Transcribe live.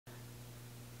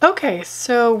Okay,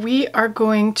 so we are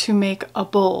going to make a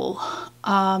bowl.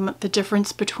 The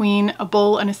difference between a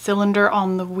bowl and a cylinder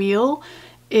on the wheel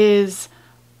is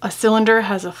a cylinder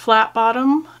has a flat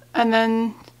bottom and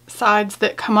then sides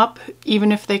that come up,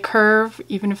 even if they curve,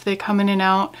 even if they come in and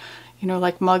out, you know,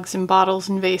 like mugs and bottles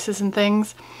and vases and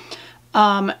things.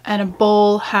 And a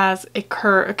bowl has a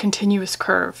continuous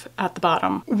curve at the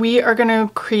bottom. We are going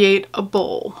to create a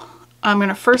bowl. I'm going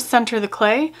to first center the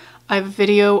clay. I have a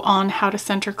video on how to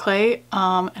center clay,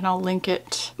 and I'll link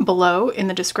it below in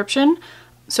the description.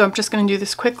 So I'm just going to do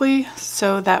this quickly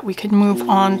so that we can move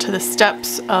on to the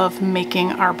steps of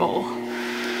making our bowl.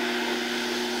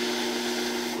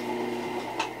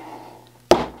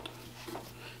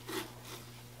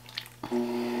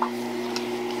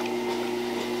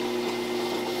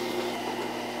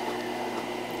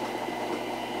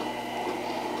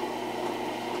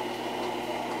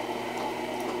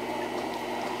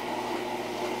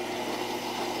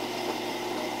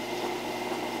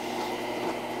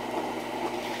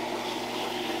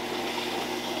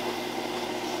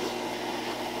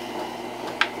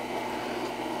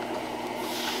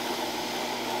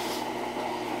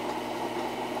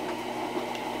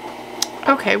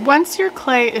 Okay, once your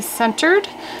clay is centered,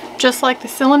 just like the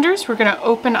cylinders, we're going to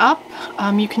open up.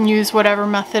 You can use whatever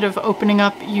method of opening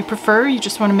up you prefer. You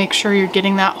just want to make sure you're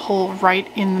getting that hole right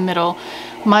in the middle.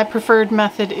 My preferred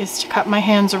method is to cut my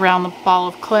hands around the ball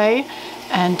of clay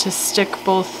and to stick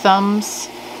both thumbs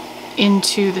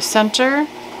into the center.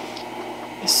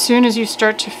 As soon as you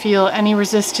start to feel any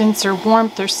resistance or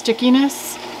warmth or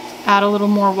stickiness, add a little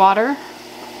more water.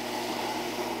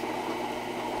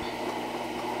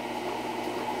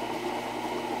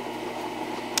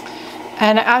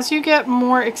 And as you get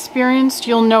more experienced,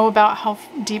 you'll know about how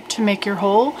deep to make your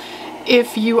hole.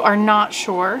 If you are not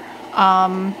sure,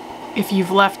 if you've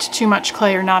left too much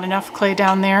clay or not enough clay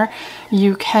down there,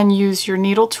 you can use your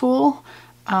needle tool.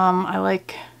 I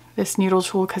like this needle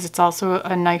tool because it's also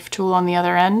a knife tool on the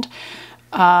other end.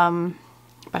 But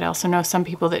I also know some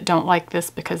people that don't like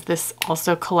this because this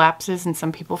also collapses, and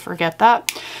some people forget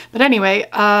that. But anyway,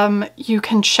 you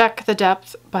can check the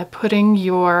depth by putting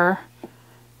your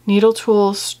needle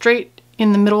tool straight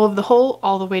in the middle of the hole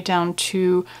all the way down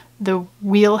to the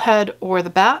wheel head or the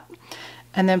bat,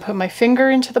 and then put my finger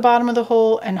into the bottom of the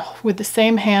hole and with the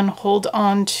same hand hold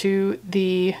on to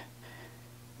the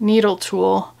needle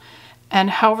tool,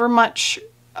 and however much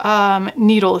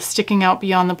needle is sticking out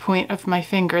beyond the point of my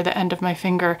finger, the end of my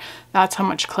finger, that's how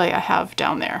much clay I have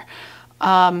down there.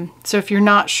 So if you're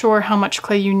not sure how much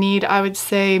clay you need, I would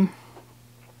say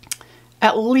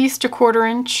at least 1/4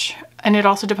 inch, and it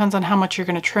also depends on how much you're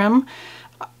going to trim.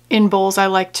 In bowls, I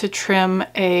like to trim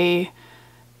a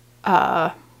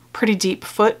pretty deep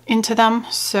foot into them,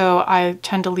 so I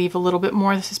tend to leave a little bit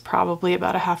more. This is probably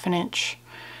about 1/2 inch.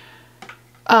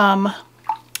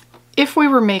 If we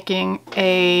were making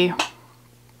a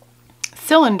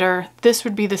cylinder, this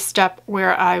would be the step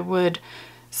where I would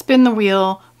spin the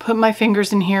wheel, put my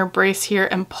fingers in here, brace here,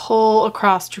 and pull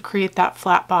across to create that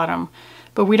flat bottom.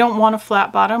 But we don't want a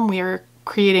flat bottom. We are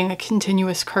creating a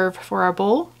continuous curve for our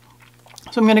bowl.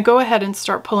 So I'm going to go ahead and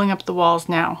start pulling up the walls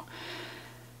now.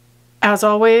 As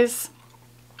always,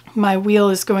 my wheel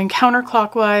is going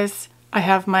counterclockwise. I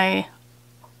have my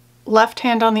left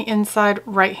hand on the inside,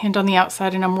 right hand on the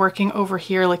outside, and I'm working over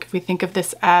here. Like if we think of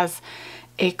this as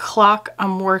a clock,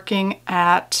 I'm working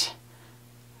at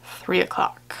 3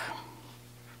 o'clock.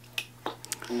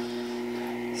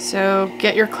 So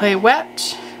get your clay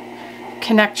wet.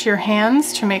 Connect your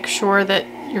hands to make sure that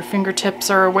your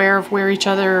fingertips are aware of where each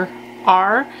other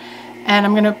are. And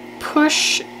I'm going to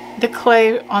push the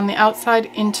clay on the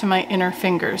outside into my inner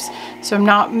fingers. So I'm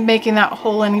not making that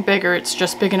hole any bigger, it's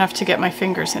just big enough to get my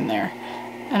fingers in there.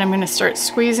 And I'm going to start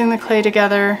squeezing the clay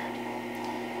together.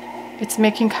 It's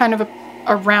making kind of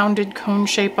a rounded cone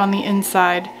shape on the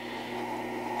inside.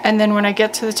 And then when I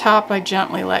get to the top, I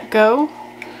gently let go.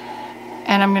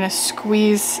 And I'm going to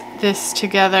squeeze this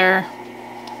together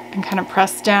and kind of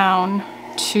press down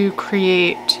to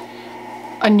create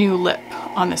a new lip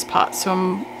on this pot. So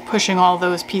I'm pushing all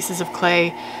those pieces of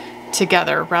clay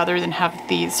together rather than have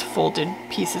these folded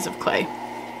pieces of clay.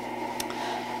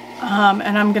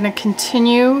 And I'm going to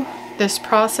continue this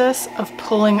process of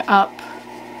pulling up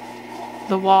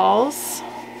the walls.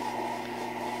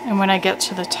 And when I get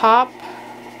to the top,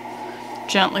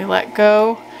 gently let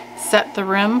go, set the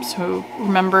rim. So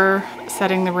remember,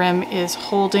 setting the rim is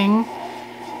holding.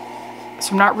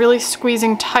 So I'm not really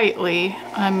squeezing tightly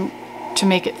to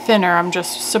make it thinner. I'm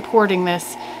just supporting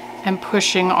this and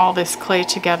pushing all this clay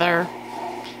together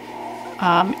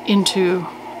into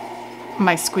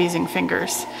my squeezing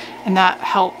fingers. And that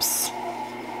helps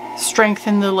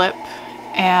strengthen the lip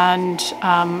and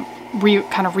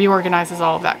kind of reorganizes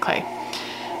all of that clay.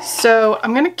 So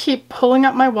I'm going to keep pulling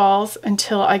up my walls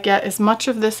until I get as much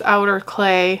of this outer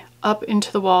clay up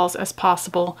into the walls as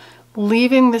possible,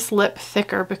 leaving this lip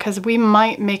thicker because we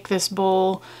might make this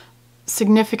bowl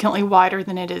significantly wider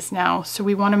than it is now. So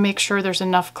we want to make sure there's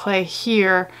enough clay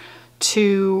here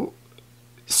to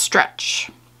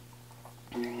stretch.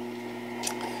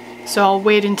 So I'll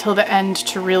wait until the end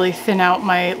to really thin out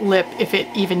my lip, if it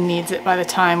even needs it by the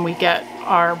time we get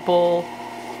our bowl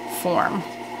form.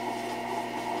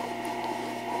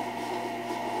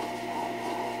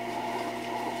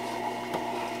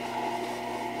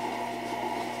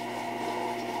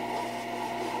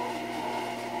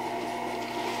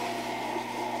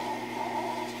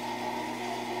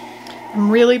 I'm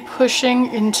really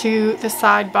pushing into the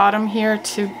side bottom here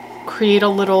to create a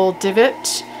little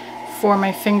divot for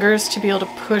my fingers to be able to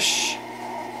push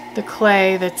the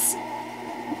clay that's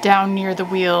down near the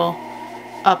wheel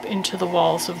up into the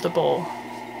walls of the bowl.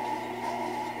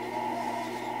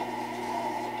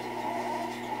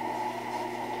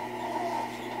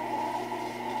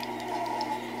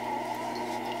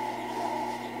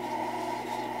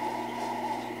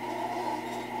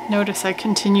 Notice I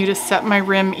continue to set my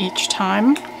rim each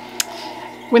time.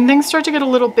 When things start to get a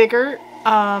little bigger,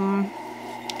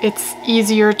 it's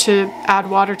easier to add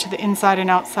water to the inside and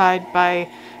outside by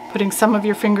putting some of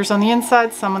your fingers on the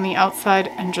inside, some on the outside,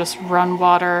 and just run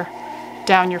water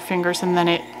down your fingers, and then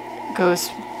it goes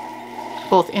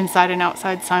both inside and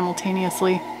outside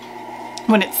simultaneously.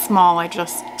 When it's small, I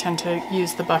just tend to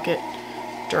use the bucket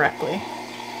directly.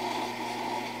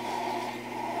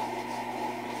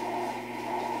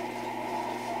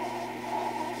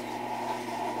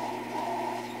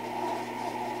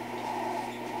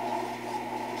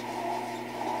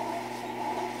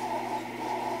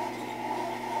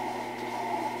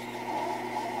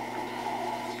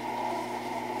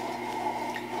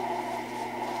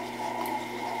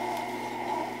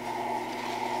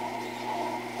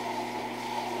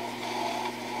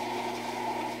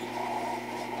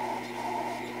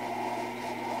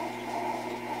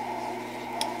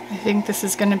 I think this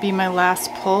is going to be my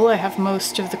last pull. I have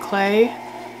most of the clay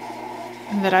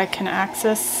that I can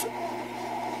access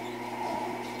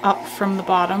up from the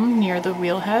bottom near the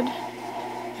wheel head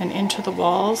and into the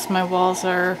walls. My walls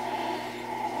are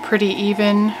pretty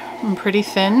even and pretty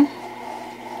thin.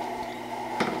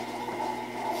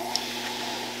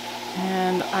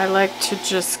 And I like to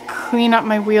just clean up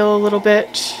my wheel a little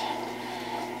bit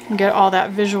and get all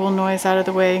that visual noise out of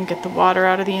the way and get the water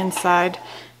out of the inside.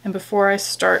 And before I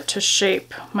start to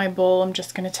shape my bowl, I'm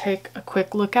just going to take a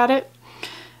quick look at it.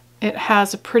 It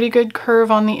has a pretty good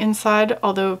curve on the inside,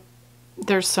 although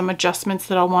there's some adjustments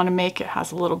that I'll want to make. It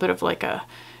has a little bit of like a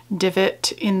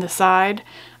divot in the side,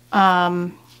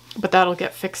 but that'll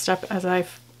get fixed up as I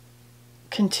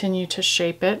continue to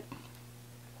shape it.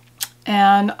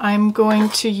 And I'm going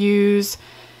to use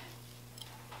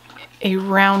a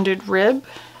rounded rib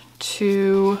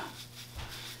to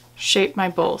shape my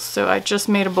bowl. So I just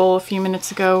made a bowl a few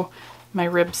minutes ago. My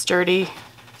rib's dirty,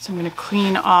 so I'm going to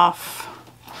clean off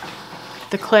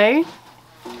the clay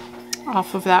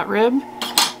off of that rib.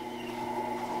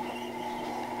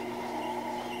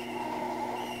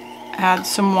 Add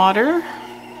some water.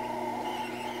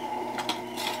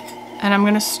 And I'm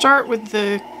going to start with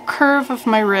the curve of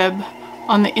my rib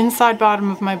on the inside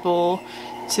bottom of my bowl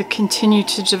to continue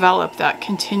to develop that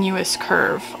continuous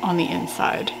curve on the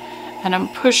inside. And I'm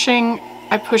pushing,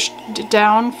 I pushed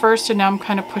down first and now I'm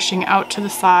kind of pushing out to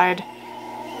the side,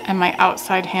 and my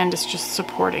outside hand is just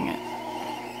supporting it.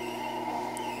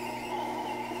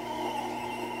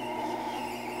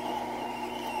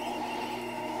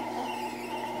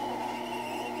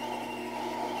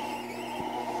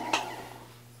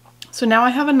 So now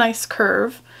I have a nice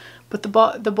curve, but the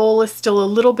bowl is still a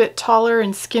little bit taller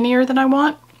and skinnier than I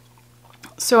want.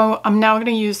 So I'm now going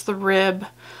to use the rib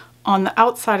on the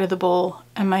outside of the bowl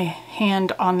and my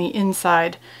hand on the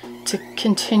inside to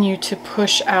continue to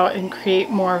push out and create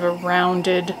more of a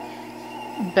rounded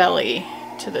belly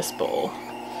to this bowl.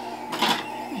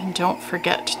 And don't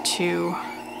forget to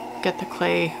get the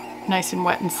clay nice and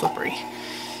wet and slippery.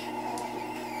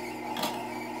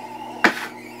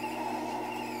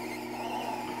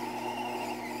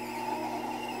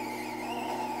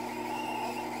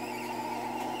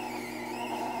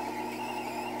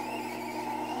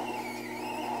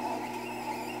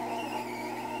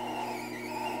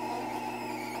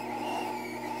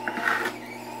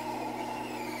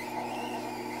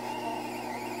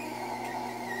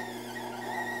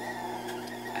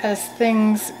 As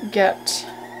things get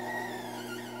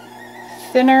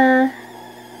thinner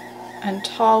and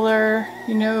taller.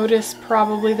 You notice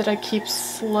probably that I keep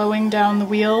slowing down the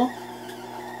wheel.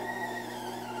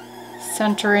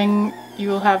 Centering, you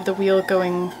will have the wheel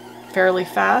going fairly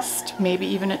fast, maybe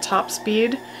even at top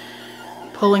speed.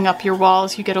 Pulling up your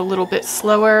walls, you get a little bit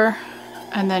slower,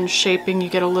 and then shaping, you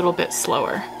get a little bit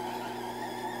slower.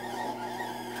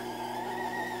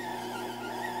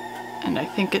 And I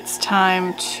think it's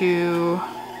time to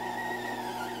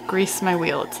grease my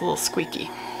wheel. It's a little squeaky.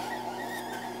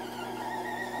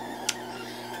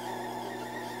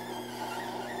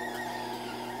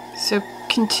 So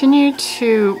continue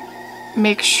to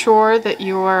make sure that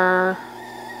your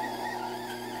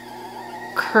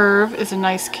curve is a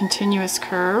nice continuous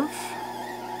curve,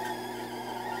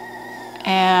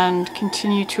 and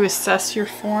continue to assess your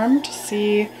form to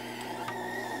see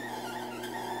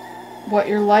what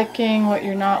you're liking, what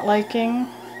you're not liking.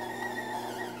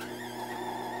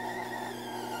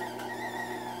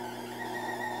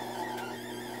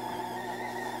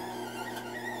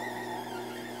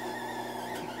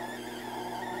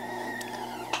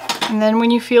 And then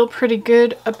when you feel pretty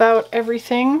good about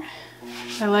everything,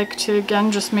 I like to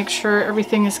again just make sure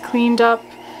everything is cleaned up,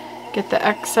 get the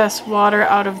excess water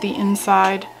out of the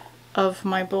inside of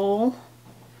my bowl,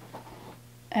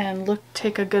 and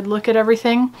take a good look at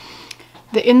everything.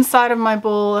 The inside of my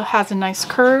bowl has a nice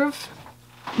curve,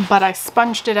 but I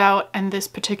sponged it out, and this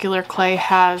particular clay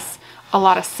has a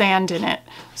lot of sand in it.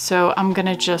 So I'm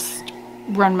gonna just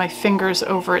run my fingers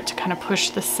over it to kind of push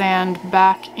the sand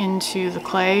back into the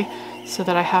clay so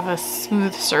that I have a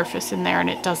smooth surface in there and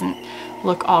it doesn't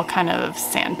look all kind of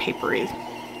sandpapery.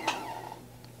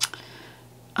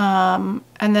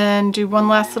 And then do one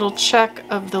last little check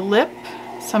of the lip.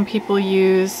 Some people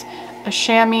use a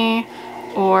chamois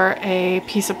or a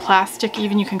piece of plastic.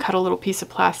 Even you can cut a little piece of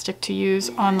plastic to use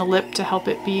on the lip to help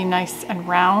it be nice and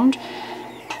round.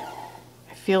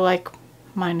 I feel like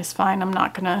mine is fine. I'm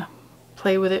not gonna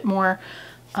play with it more.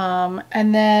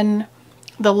 And then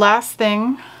the last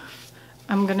thing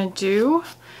I'm gonna do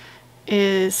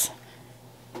is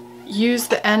use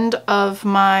the end of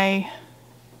my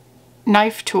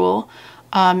knife tool.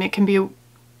 It can be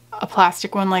a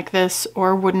plastic one like this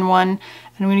or a wooden one. And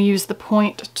I'm going to use the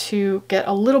point to get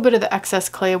a little bit of the excess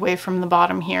clay away from the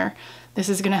bottom here. This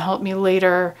is going to help me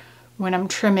later when I'm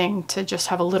trimming to just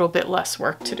have a little bit less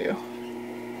work to do.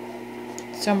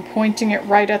 So I'm pointing it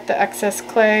right at the excess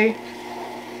clay,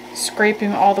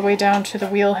 scraping all the way down to the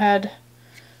wheel head,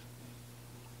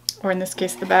 or in this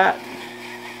case the bat.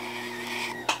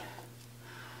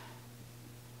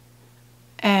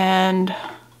 And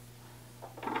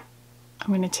I'm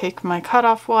going to take my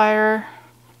cutoff wire,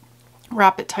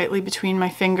 wrap it tightly between my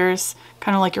fingers,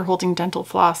 kind of like you're holding dental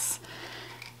floss,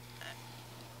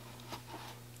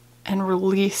 and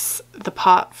release the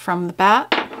pot from the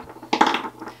bat.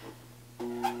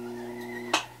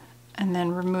 And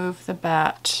then remove the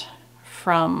bat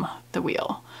from the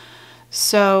wheel.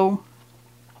 So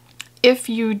if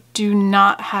you do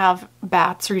not have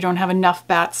bats, or you don't have enough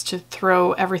bats to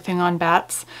throw everything on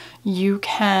bats, you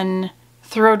can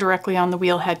throw directly on the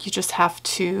wheel head. You just have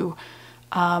to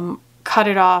cut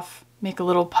it off, make a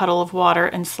little puddle of water,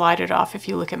 and slide it off. If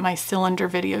you look at my cylinder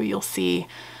video, you'll see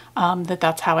that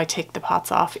that's how I take the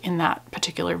pots off in that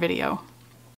particular video.